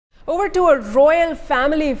Over to a royal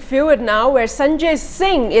family feud now, where Sanjay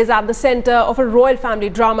Singh is at the centre of a royal family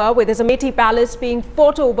drama, with his Amethi palace being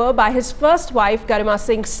fought over by his first wife Garima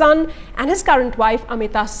Singh's son and his current wife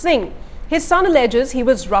Amethi Singh. His son alleges he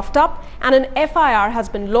was roughed up and an FIR has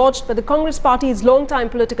been lodged, but the Congress party's long-time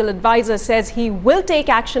political advisor says he will take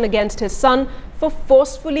action against his son for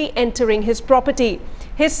forcefully entering his property.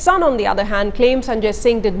 His son, on the other hand, claims Sanjay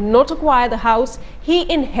Singh did not acquire the house,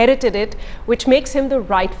 he inherited it, which makes him the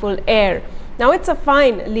rightful heir. Now, it's a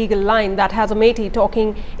fine legal line that has Amethi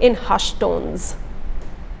talking in hushed tones.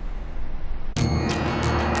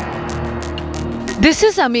 This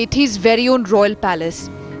is Amethi's very own royal palace.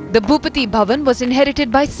 The Bhupathi Bhavan was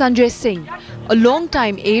inherited by Sanjay Singh, a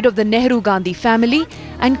long-time aide of the Nehru-Gandhi family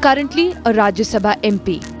and currently a Rajya Sabha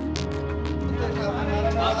MP.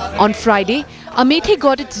 On Friday, Amethi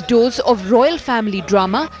got its dose of royal family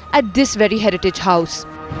drama at this very heritage house.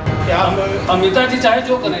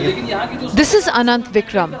 This is Anant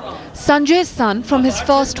Vikram, Sanjay's son from his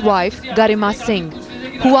first wife, Garima Singh,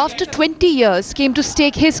 who after 20 years came to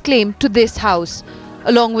stake his claim to this house,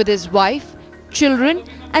 along with his wife, children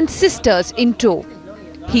and sisters in tow.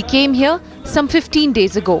 He came here some 15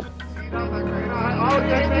 days ago.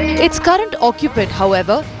 Its current occupant,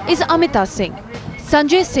 however, is Amethi Singh,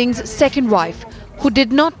 Sanjay Singh's second wife, who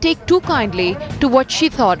did not take too kindly to what she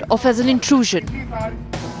thought of as an intrusion.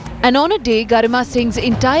 And on a day Garima Singh's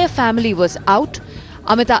entire family was out,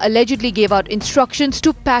 Amethi allegedly gave out instructions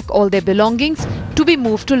to pack all their belongings to be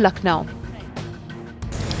moved to Lucknow.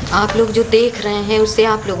 आप लोग जो देख रहे हैं उससे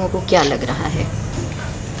आप लोगों को क्या लग रहा है?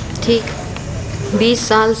 ठीक, 20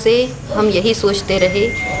 साल से हम यही सोचते रहे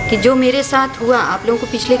कि जो मेरे साथ हुआ, आप लोगों को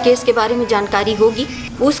पिछले केस के बारे में जानकारी होगी।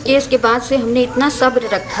 उस केस के बाद से हमने इतना सब्र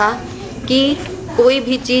रखा कि कोई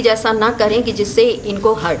भी चीज़ ऐसा ना करें कि जिससे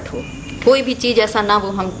इनको हर्ट हो, कोई भी चीज़ ऐसा ना वो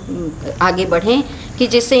हम आगे बढ़ें कि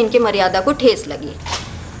जिससे इनके मर्यादा को ठेस लगे।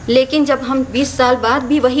 लेकिन जब हम 20 साल बाद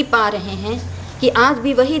भी वही पा रहे हैं कि आज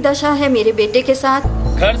भी वही दशा है मेरे बेटे के साथ।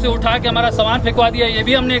 घर से उठा के हमारा सामान फेंकवा दिया, ये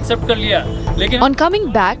भी हमने एक्सेप्ट कर लिया। लेकिन On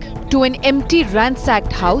coming back to an empty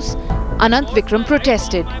ransacked house, Anant Vikram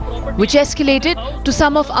protested, which escalated to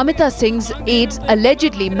some of Amethi Singh's aides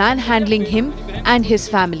allegedly manhandling him and his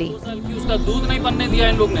family. उसका दूध नहीं बनने दिया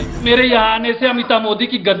इन लोग ने। मेरे यहाँ आने से अमिता मोदी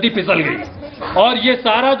की गद्दी फिसल गई और ये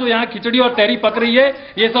सारा जो यहाँ खिचड़ी और तैरी पक रही है,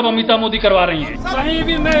 ये सब अमिता मोदी करवा रही हैं। कहीं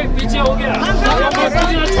भी मैं पीछे हो गया।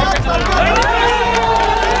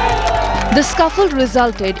 The scuffle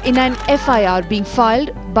resulted in an FIR being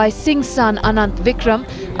filed by Singh's son Anant Vikram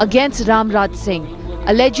against Ramraj Singh,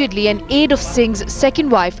 allegedly an aide of Singh's second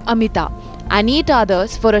wife Amethi, and 8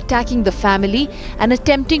 others for attacking the family and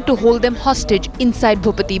attempting to hold them hostage inside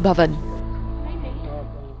Bhupathi Bhavan.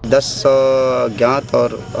 10 ज्ञात और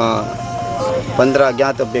 15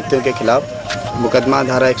 अज्ञात व्यक्तियों के खिलाफ मुकदमा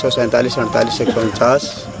धारा 147, 48, 149,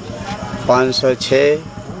 506,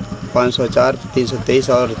 504, 323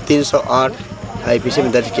 और 308 IPC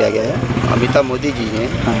में दर्ज किया गया है। अमिता मोदी जी ने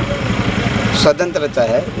षड्यंत्र रचा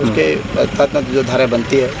है, उसके तहत जो धारा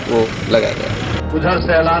बनती है वो लगाया गया है। उधर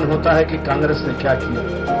से ऐलान होता है कि कांग्रेस ने क्या किया।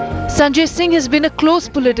 Sanjay Singh has been a close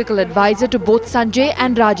political advisor to both Sanjay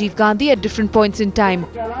and Rajiv Gandhi at different points in time.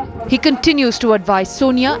 He continues to advise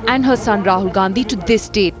Sonia and her son Rahul Gandhi to this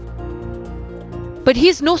date. But he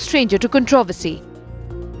is no stranger to controversy.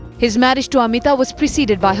 His marriage to Amethi was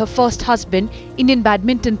preceded by her first husband, Indian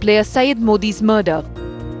badminton player Syed Modi's murder.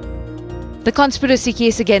 The conspiracy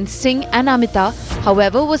case against Singh and Amethi,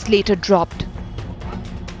 however, was later dropped.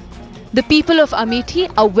 The people of Amethi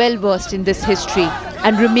are well versed in this history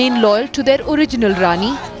and remain loyal to their original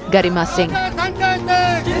Rani, Garima Singh.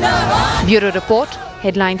 Bureau Report,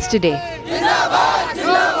 Headlines Today.